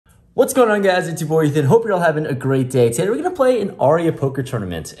What's going on, guys? It's your boy Ethan. Hope you're all having a great day. Today we're gonna play an Aria poker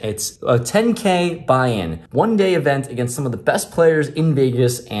tournament. It's a 10K buy-in, one-day event against some of the best players in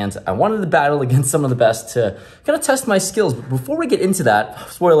Vegas, and I wanted to battle against some of the best to kind of test my skills. But before we get into that,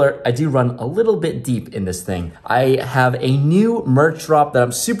 spoiler, I do run a little bit deep in this thing. I have a new merch drop that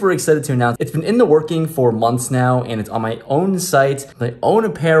I'm super excited to announce. It's been in the working for months now, and it's on my own site, my own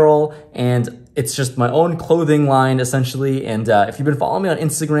apparel, and it's just my own clothing line, essentially. And if you've been following me on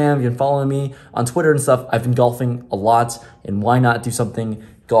Instagram, you've been following me on Twitter and stuff, I've been golfing a lot. And why not do something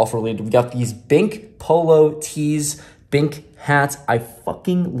golf related? We got these Bink polo tees, Bink hats. I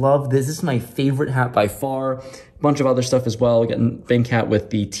fucking love this. This is my favorite hat by far. A bunch of other stuff as well. We got a Bink hat with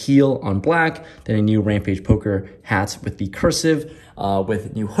the teal on black, then a new Rampage poker hat with the cursive,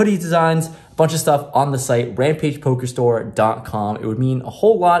 with new hoodie designs, a bunch of stuff on the site, rampagepokerstore.com. It would mean a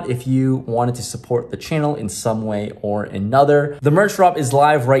whole lot if you wanted to support the channel in some way or another. The merch drop is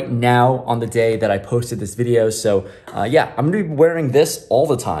live right now on the day that I posted this video. So yeah, I'm gonna be wearing this all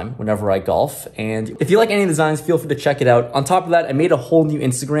the time whenever I golf. And if you like any of the designs, feel free to check it out. On top of that, I made a whole new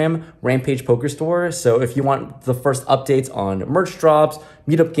Instagram, Rampage Poker Store. So if you want the first updates on merch drops,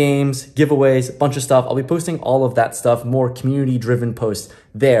 meetup games, giveaways, a bunch of stuff, I'll be posting all of that stuff, more community-driven posts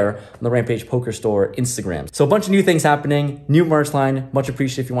there on the Rampage Poker Store Instagram. So a bunch of new things happening, new merch line, much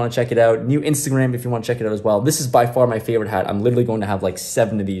appreciated if you want to check it out. New Instagram if you want to check it out as well. This is by far my favorite hat. I'm literally going to have like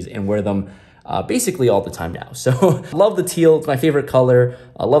 7 of these and wear them basically all the time now. So love the teal, it's my favorite color.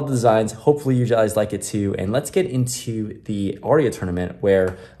 I love the designs. Hopefully you guys like it too. And let's get into the Aria tournament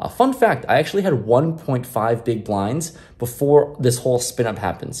where, fun fact, I actually had 1.5 big blinds before this whole spin up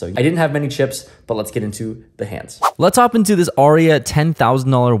happened. So I didn't have many chips, but let's get into the hands. Let's hop into this Aria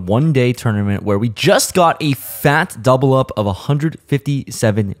 $10,000 one-day tournament where we just got a fat double up of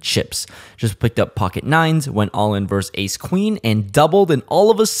 157 chips. Just picked up pocket nines, went all in versus ace queen and doubled. And all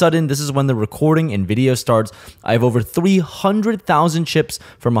of a sudden, this is when the recording and video starts. I have over 300,000 chips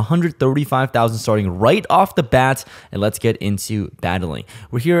from 135,000 starting right off the bat. And let's get into battling.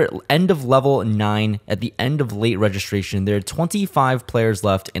 We're here at end of level 9 at the end of late registration. There are 25 players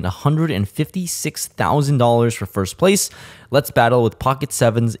left and $156,000 for first place. Let's battle with pocket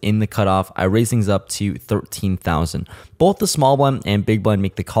sevens in the cutoff. I raise things up to 13,000. Both the small blind and big blind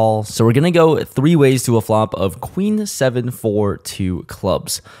make the call. So we're gonna go 3 ways to a flop of queen 7 4 2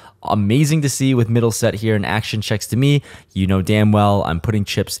 clubs. Amazing to see with middle set here and action checks to me. You know damn well I'm putting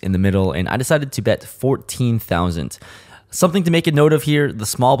chips in the middle and I decided to bet 14,000. Something to make a note of here, the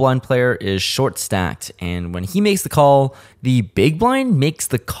small blind player is short stacked, and when he makes the call, the big blind makes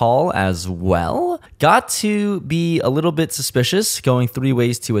the call as well. Got to be a little bit suspicious, going 3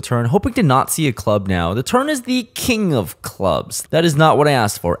 ways to a turn, hoping to not see a club now. The turn is the king of clubs. That is not what I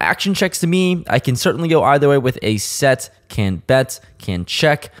asked for. Action checks to me. I can certainly go either way with a set, can bet, can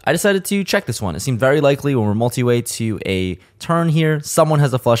check. I decided to check this one. It seemed very likely when we're multi-way to a turn here, someone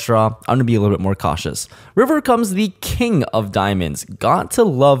has a flush draw. I'm gonna be a little bit more cautious. River comes the king of diamonds. Got to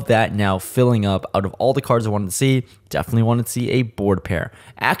love that now filling up out of all the cards I wanted to see. Definitely wanted to see a board pair.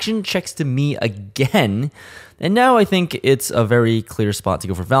 Action checks to me again. And now I think it's a very clear spot to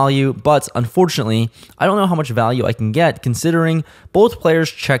go for value, but unfortunately, I don't know how much value I can get considering both players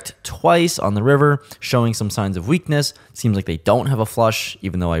checked twice on the river, showing some signs of weakness. Seems like they don't have a flush,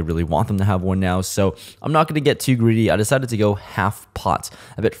 even though I really want them to have one now, so I'm not going to get too greedy. I decided to go half pot.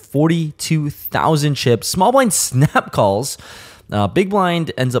 I bet 42,000 chips. Small blind snap calls. Big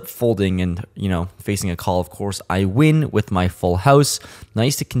blind ends up folding and, you know, facing a call, of course. I win with my full house.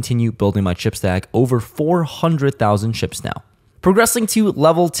 Nice to continue building my chip stack. Over 400,000 chips now. Progressing to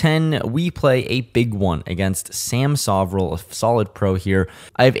level 10, we play a big one against Sam Sovrel, a solid pro here.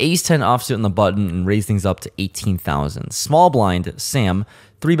 I have ace 10 offsuit on the button and raise things up to 18,000. Small blind, Sam,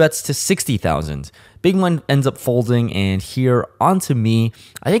 3 bets to 60,000. Big blind ends up folding, and here onto me.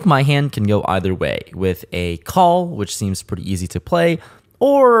 I think my hand can go either way with a call, which seems pretty easy to play,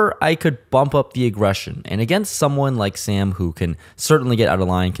 or I could bump up the aggression. And against someone like Sam, who can certainly get out of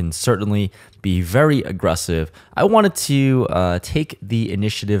line, can certainly be very aggressive, I wanted to take the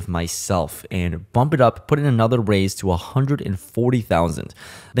initiative myself and bump it up, put in another raise to 140,000.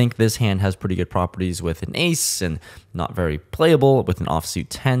 I think this hand has pretty good properties with an ace and not very playable with an offsuit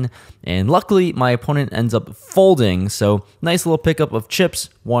 10. And luckily, my opponent ends up folding, so nice little pickup of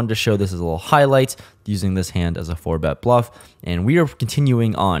chips. Wanted to show this as a little highlight, using this hand as a 4-bet bluff. And we are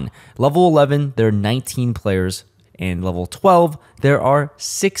continuing on. Level 11, there are 19 players, and level 12, there are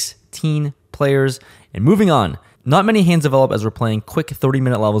 16 players. And moving on, Not many hands develop as we're playing quick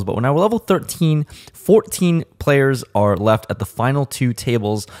 30-minute levels, but when I was level 13, 14 players are left at the final 2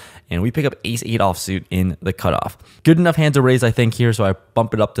 tables, and we pick up ace-8 offsuit in the cutoff. Good enough hand to raise, I think, here, so I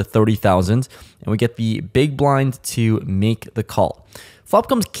bump it up to 30,000, and we get the big blind to make the call. Flop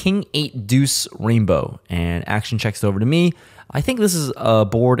comes king-8 deuce rainbow, and action checks over to me. I think this is a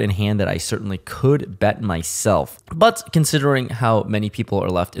board in hand that I certainly could bet myself. But considering how many people are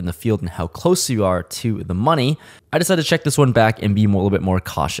left in the field and how close you are to the money, I decided to check this one back and be a little bit more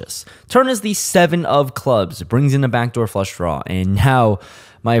cautious. Turn is the 7 of clubs, brings in a backdoor flush draw, and now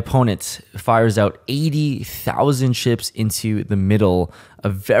my opponent fires out 80,000 chips into the middle, a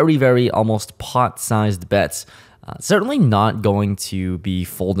very, very almost pot-sized bet. Certainly not going to be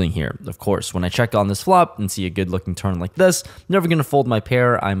folding here. Of course, when I check on this flop and see a good looking turn like this, never going to fold my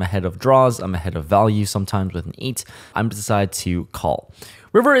pair. I'm ahead of draws. I'm ahead of value sometimes with an 8. I'm decide to call.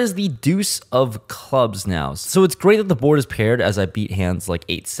 River is the deuce of clubs now. So it's great that the board is paired as I beat hands like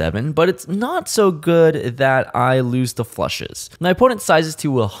 8-7, but it's not so good that I lose the flushes. My opponent sizes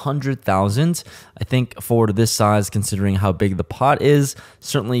to 100,000. I think for this size, considering how big the pot is,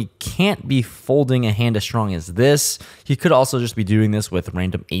 certainly can't be folding a hand as strong as this. He could also just be doing this with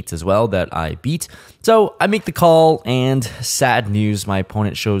random 8s as well that I beat. So I make the call, and sad news, my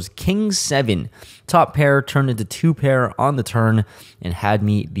opponent shows king-7. Top pair turned into 2 pair on the turn and had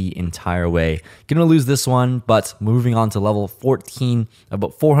me the entire way. Gonna lose this one, but moving on to level 14,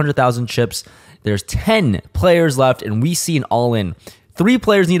 about 400,000 chips. There's 10 players left, and we see an all-in. 3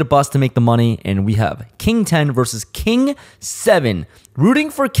 players need a bust to make the money, and we have king 10 versus king 7.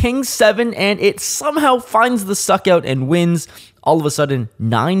 Rooting for king 7, and it somehow finds the suck out and wins. All of a sudden,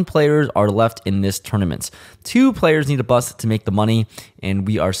 9 players are left in this tournament. 2 players need a bust to make the money, and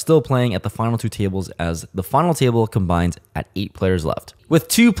we are still playing at the final 2 tables as the final table combines at 8 players left. With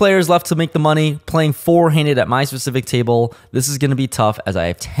 2 players left to make the money, playing 4-handed at my specific table, this is going to be tough as I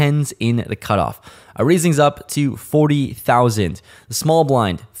have 10s in the cutoff. Our raising's up to 40,000. The small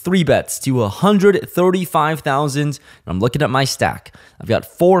blind, 3 bets to 135,000. And I'm looking at my stack. I've got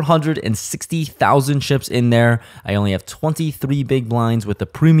 460,000 chips in there. I only have 23 big blinds with the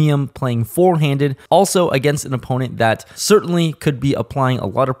premium playing 4-handed. Also against an opponent that certainly could be applying a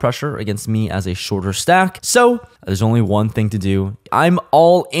lot of pressure against me as a shorter stack. So there's only one thing to do. I'm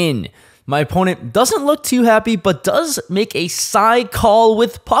all in. My opponent doesn't look too happy, but does make a side call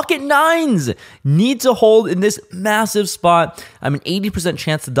with pocket 9s. Need to hold in this massive spot. I'm an 80%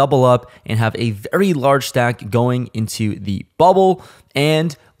 chance to double up and have a very large stack going into the bubble.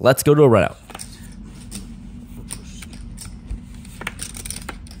 And let's go to a run out.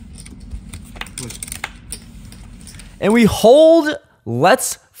 And we hold.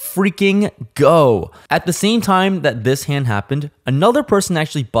 Let's freaking go. At the same time that this hand happened, another person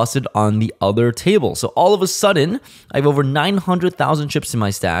actually busted on the other table. So all of a sudden, I have over 900,000 chips in my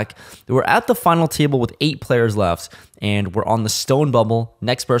stack. We're at the final table with 8 players left, and we're on the stone bubble.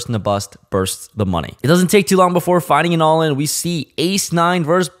 Next person to bust bursts the money. It doesn't take too long before finding an all-in. We see ace 9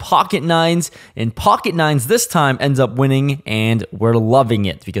 versus pocket 9s, and pocket 9s this time ends up winning, and we're loving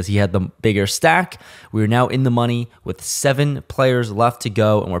it because he had the bigger stack. We're now in the money with 7 players left to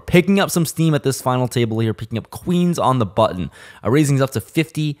go, and we're picking up some steam at this final table here, picking up queens on the button. Our raising's up to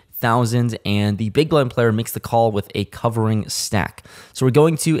 50,000, and the big blind player makes the call with a covering stack. So we're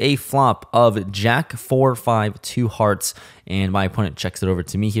going to a flop of jack 4 5 2 hearts, and my opponent checks it over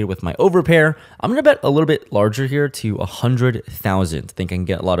to me here with my overpair. I'm gonna bet a little bit larger here to 100,000. Think I can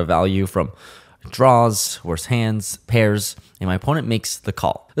get a lot of value from draws, worse hands, pairs, and my opponent makes the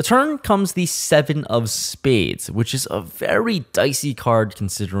call. The turn comes the 7 of spades, which is a very dicey card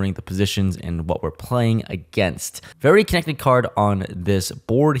considering the positions and what we're playing against. Very connected card on this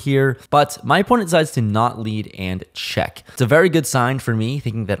board here, but my opponent decides to not lead and check. It's a very good sign for me,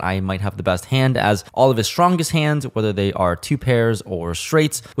 thinking that I might have the best hand, as all of his strongest hands, whether they are 2 pairs or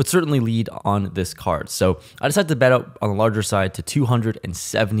straights, would certainly lead on this card. So I decided to bet out on the larger side to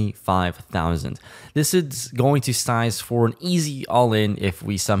 275,000. This is going to size for an easy all-in if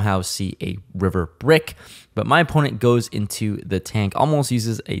we somehow see a river brick, but my opponent goes into the tank, almost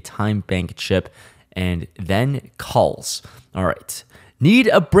uses a time bank chip, and then calls. All right. Need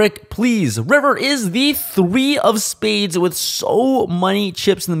a brick, please. River is the 3 of spades with so many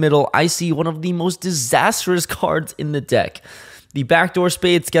chips in the middle. I see one of the most disastrous cards in the deck. The backdoor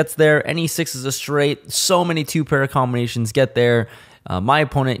spades gets there. Any 6 is a straight. So many 2-pair combinations get there. My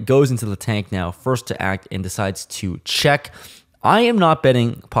opponent goes into the tank now, first to act, and decides to check. I am not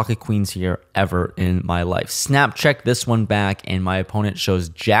betting pocket queens here ever in my life. Snap check this one back, and my opponent shows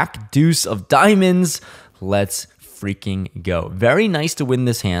jack deuce of diamonds. Let's freaking go. Very nice to win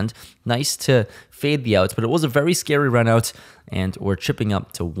this hand. Nice to fade the outs, but it was a very scary run out, and we're chipping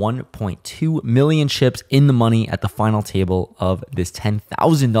up to 1.2 million chips in the money at the final table of this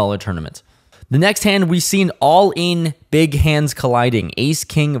 $10,000 tournament. The next hand, we've seen all-in big hands colliding.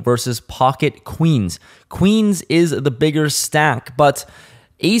 Ace-King versus Pocket Queens. Queens is the bigger stack, but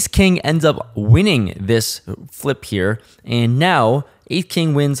Ace-King ends up winning this flip here, and now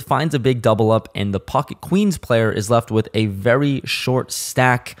Ace-King wins, finds a big double up, and the Pocket Queens player is left with a very short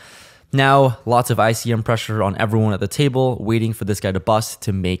stack. Now, lots of ICM pressure on everyone at the table, waiting for this guy to bust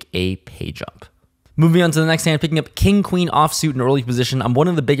to make a page up. Moving on to the next hand, picking up King Queen offsuit in early position. I'm one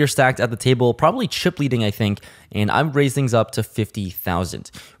of the bigger stacks at the table, probably chip leading, I think, and I've raised things up to 50,000.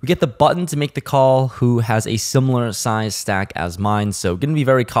 We get the button to make the call, who has a similar size stack as mine, so gonna be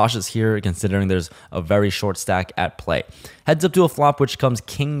very cautious here considering there's a very short stack at play. Heads up to a flop, which comes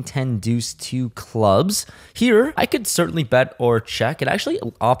King 10 deuce 2 clubs. Here, I could certainly bet or check. It actually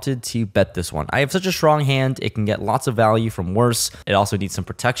opted to bet this one. I have such a strong hand, it can get lots of value from worse. It also needs some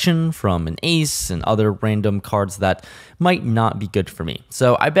protection from an ace and other random cards that might not be good for me.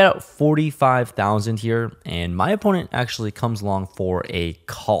 So I bet out 45,000 here, and my opponent actually comes along for a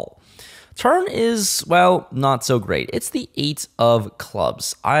call. Turn is, well, not so great. It's the 8 of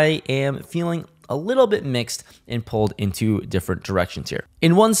clubs. I am feeling a little bit mixed and pulled into different directions here.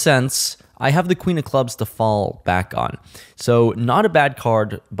 In one sense, I have the Queen of Clubs to fall back on. So not a bad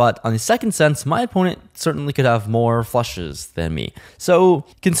card, but on the second sense, my opponent certainly could have more flushes than me. So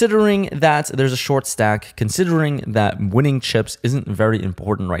considering that there's a short stack, considering that winning chips isn't very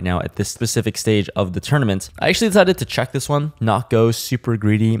important right now at this specific stage of the tournament, I actually decided to check this one, not go super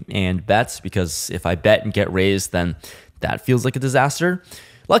greedy and bet, because if I bet and get raised, then that feels like a disaster.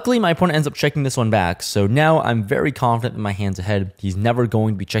 Luckily, my opponent ends up checking this one back, so now I'm very confident in my hands ahead. He's never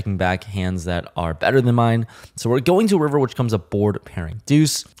going to be checking back hands that are better than mine. So we're going to a river, which comes a board pairing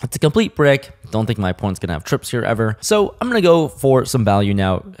deuce. It's a complete brick. Don't think my opponent's going to have trips here ever. So I'm going to go for some value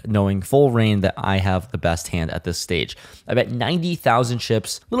now, knowing full reign that I have the best hand at this stage. I bet 90,000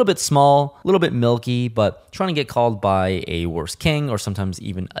 chips, a little bit small, a little bit milky, but trying to get called by a worse king or sometimes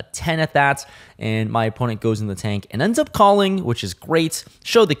even a 10 at that. And my opponent goes in the tank and ends up calling, which is great.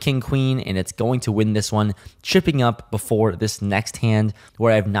 Show the king queen, and it's going to win this one, chipping up before this next hand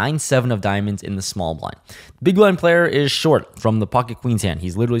where I have 9-7 of diamonds in the small blind. The big blind player is short from the pocket queen's hand.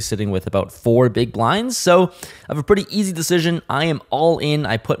 He's literally sitting with about 4 big blinds, so I have a pretty easy decision. I am all in.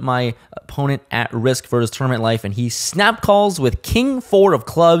 I put my opponent at risk for his tournament life, and he snap calls with king 4 of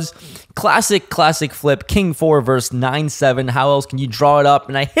clubs. Classic flip, king 4 versus 9-7. How else can you draw it up?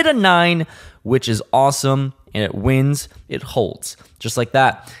 And I hit a 9, which is awesome, and it wins, it holds. Just like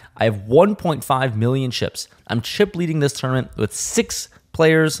that, I have 1.5 million chips. I'm chip leading this tournament with 6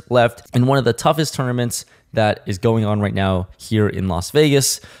 players left in one of the toughest tournaments that is going on right now here in Las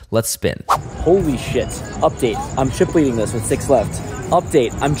Vegas. Let's spin. Holy shit. Update. I'm chip leading this with 6 left.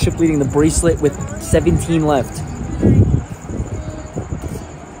 Update. I'm chip leading the bracelet with 17 left.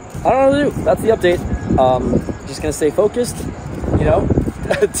 I don't know what to do. That's the update. Just gonna stay focused, you know.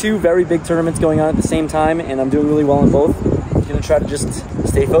 2 very big tournaments going on at the same time, and I'm doing really well in both. I'm gonna try to just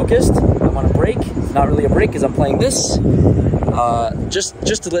stay focused. I'm on a break. Not really a break because I'm playing this.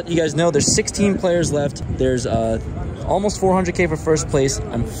 Just to let you guys know, there's 16 players left. There's almost 400K for first place.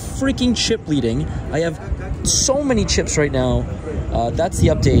 I'm freaking chip leading. I have so many chips right now. That's the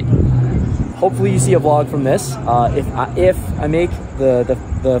update. Hopefully you see a vlog from this. If I make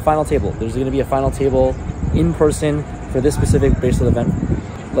the final table, there's going to be a final table in person for this specific bracelet event.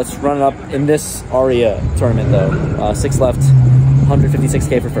 Let's run it up in this Aria tournament though. 6 left,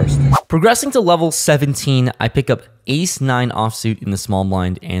 156K for first. Progressing to level 17, I pick up ace-9 offsuit in the small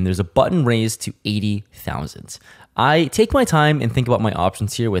blind, and there's a button raised to 80,000. I take my time and think about my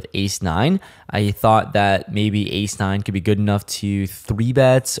options here with ace-9. I thought that maybe ace-9 could be good enough to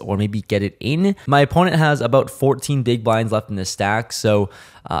 3-bet or maybe get it in. My opponent has about 14 big blinds left in the stack, so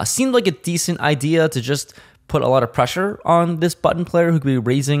seemed like a decent idea to just put a lot of pressure on this button player who could be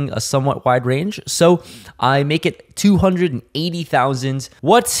raising a somewhat wide range. So I make it 280,000.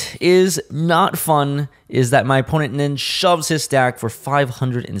 What is not fun is that my opponent then shoves his stack for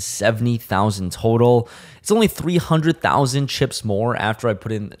 570,000 total. It's only 300,000 chips more after I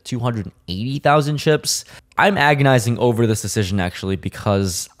put in 280,000 chips. I'm agonizing over this decision actually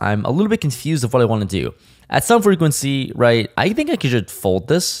because I'm a little bit confused of what I want to do. At some frequency, right, I think I could just fold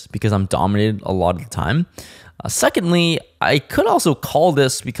this because I'm dominated a lot of the time. Secondly, I could also call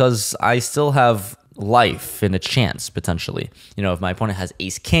this because I still have life and a chance potentially. You know, if my opponent has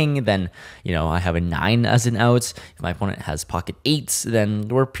ace king, then, you know, I have a 9 as an out. If my opponent has pocket 8s, then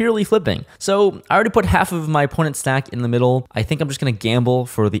we're purely flipping. So I already put half of my opponent's stack in the middle. I think I'm just going to gamble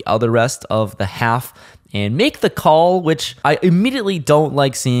for the other rest of the half and make the call, which I immediately don't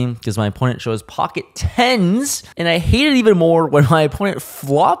like seeing because my opponent shows pocket 10s, and I hate it even more when my opponent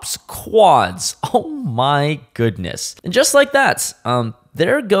flops quads. Oh my goodness. And just like that,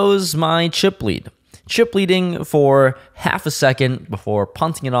 there goes my chip lead. Chip leading for half a second before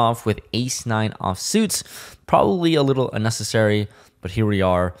punting it off with ace-9 offsuit. Probably a little unnecessary, but here we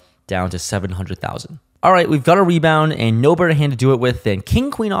are down to 700,000. All right, we've got a rebound and no better hand to do it with than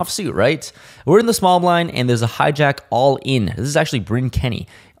king-queen offsuit, right? We're in the small blind and there's a hijack all in. This is actually Bryn Kenny.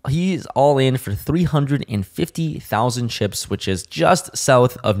 He's all in for 350,000 chips, which is just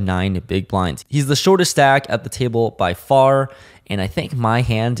south of 9 big blinds. He's the shortest stack at the table by far, and I think my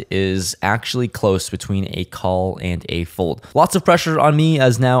hand is actually close between a call and a fold. Lots of pressure on me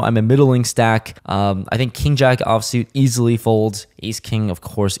as now I'm a middling stack. I think king-jack offsuit easily folds. Ace-king, of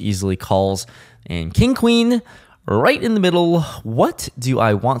course, easily calls. And king-queen right in the middle. What do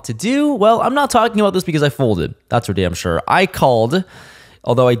I want to do? Well, I'm not talking about this because I folded. That's for damn sure. I called,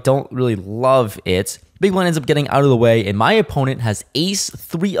 although I don't really love it. Big blind ends up getting out of the way, and my opponent has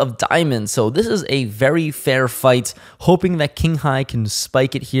ace-3 of diamonds. So this is a very fair fight, hoping that king high can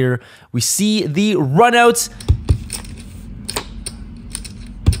spike it here. We see the run out.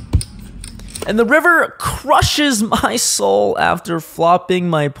 And the river crushes my soul after flopping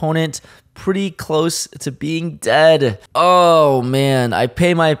my opponent pretty close to being dead. Oh man, I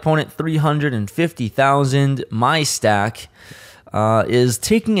pay my opponent 350,000. My stack is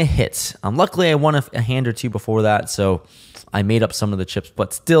taking a hit. Luckily, I won a hand or two before that, so I made up some of the chips,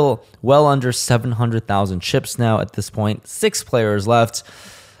 but still well under 700,000 chips now at this point. 6 players left.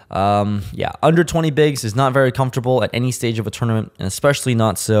 Yeah, under 20 bigs is not very comfortable at any stage of a tournament, and especially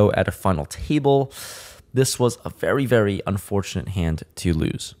not so at a final table. This was a very, very unfortunate hand to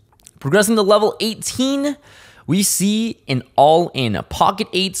lose. Progressing to level 18, we see an all-in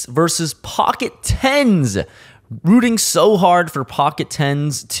pocket 8s versus pocket 10s. Rooting so hard for pocket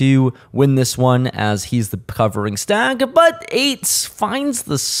 10s to win this one as he's the covering stack, but 8s finds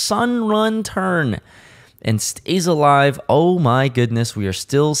the sun run turn and stays alive. Oh my goodness, we are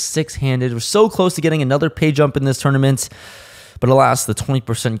still 6-handed. We're so close to getting another pay jump in this tournament. But alas, the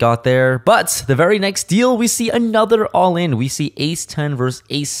 20% got there. But the very next deal, we see another all-in. We see ace-10 versus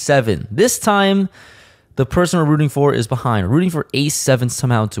ace-7. This time, the person we're rooting for is behind. We're rooting for ace-7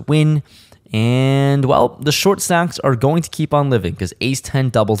 somehow to win. And, well, the short stacks are going to keep on living because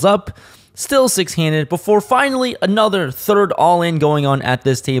ace-10 doubles up. Still 6-handed before finally another third all-in going on at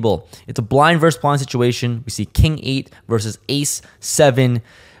this table. It's a blind versus blind situation. We see king-8 versus ace-7.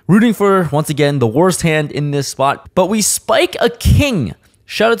 Rooting for, once again, the worst hand in this spot. But we spike a king.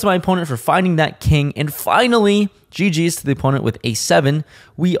 Shout out to my opponent for finding that king. And finally, GG's to the opponent with a7.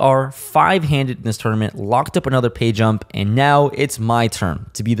 We are 5-handed in this tournament, locked up another pay jump, and now it's my turn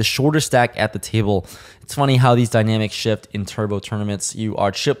to be the shortest stack at the table. It's funny how these dynamics shift in turbo tournaments. You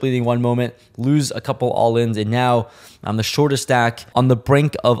are chip leading one moment, lose a couple all-ins, and now I'm the shortest stack on the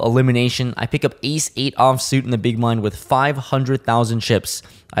brink of elimination. I pick up ace-8 offsuit in the big blind with 500,000 chips.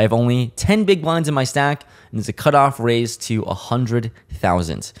 I have only 10 big blinds in my stack, and there's a cutoff raised to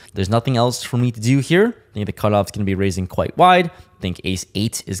 100,000. There's nothing else for me to do here. I think the cutoff's going to be raising quite wide. I think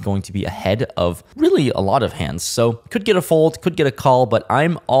ace-8 is going to be ahead of really a lot of hands. So could get a fold, could get a call, but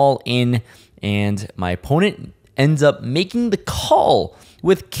I'm all in, and my opponent ends up making the call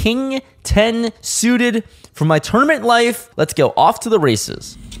with king 10 suited. For my tournament life, let's go off to the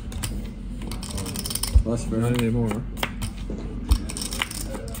races. Not anymore.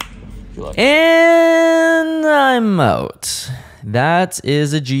 And I'm out. That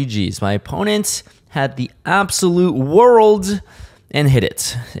is a GG's. My opponent had the absolute world and hit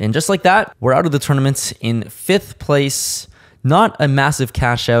it. And just like that, we're out of the tournament in 5th place. Not a massive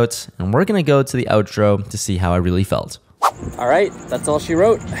cash out. And we're going to go to the outro to see how I really felt. All right, that's all she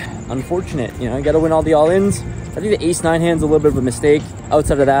wrote. Unfortunate, you know, you got to win all the all-ins. I think the ace-9 hand's a little bit of a mistake.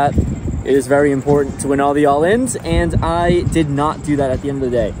 Outside of that, it is very important to win all the all-ins, and I did not do that at the end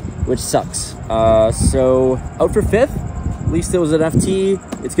of the day, which sucks. So out for 5th. At least it was an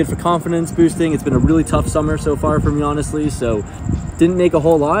FT. It's good for confidence boosting. It's been a really tough summer so far for me, honestly, so didn't make a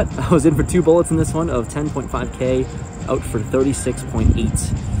whole lot. I was in for 2 bullets in this one of 10.5K, out for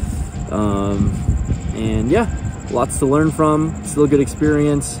 36.8. And yeah, lots to learn from, still a good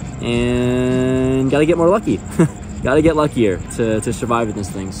experience, and gotta get more lucky. gotta get luckier to survive in this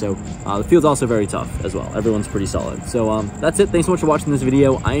thing. So the field's also very tough as well. Everyone's pretty solid. So that's it. Thanks so much for watching this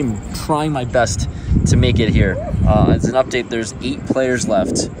video. I am trying my best to make it here. As an update, there's 8 players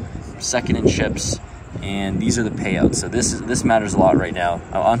left, second in chips, and these are the payouts. So this matters a lot right now.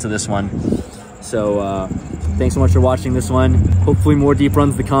 On to this one. So thanks so much for watching this one. Hopefully more deep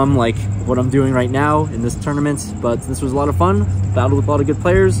runs to come, like what I'm doing right now in this tournament. But this was a lot of fun. Battled with a lot of good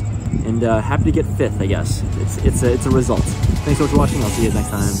players, and happy to get 5th, I guess. It's a result. Thanks so much for watching. I'll see you next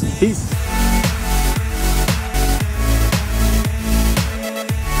time. Peace.